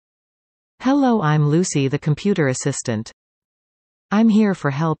Hello, I'm Lucy, the computer assistant. I'm here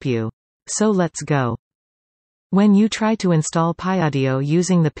for help you. So let's go. When you try to install Pyaudio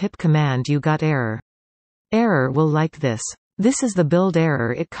using the pip command, you got error. Error will like this. This is the build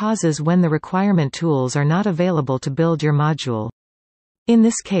error it causes when the requirement tools are not available to build your module. In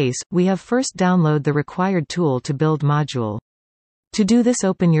this case, we have first download the required tool to build module. To do this,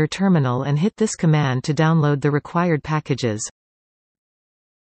 open your terminal and hit this command to download the required packages.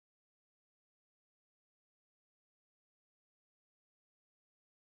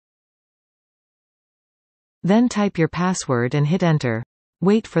 Then type your password and hit enter.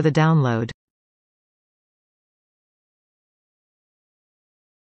 Wait for the download.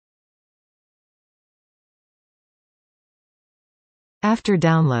 After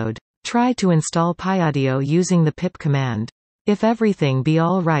download, try to install Pyaudio using the pip command. If everything be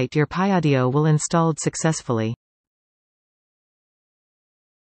all right, your Pyaudio will installed successfully.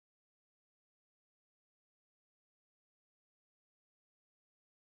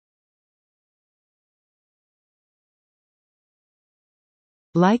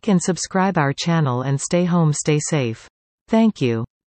 Like and subscribe our channel and stay home, stay safe. Thank you.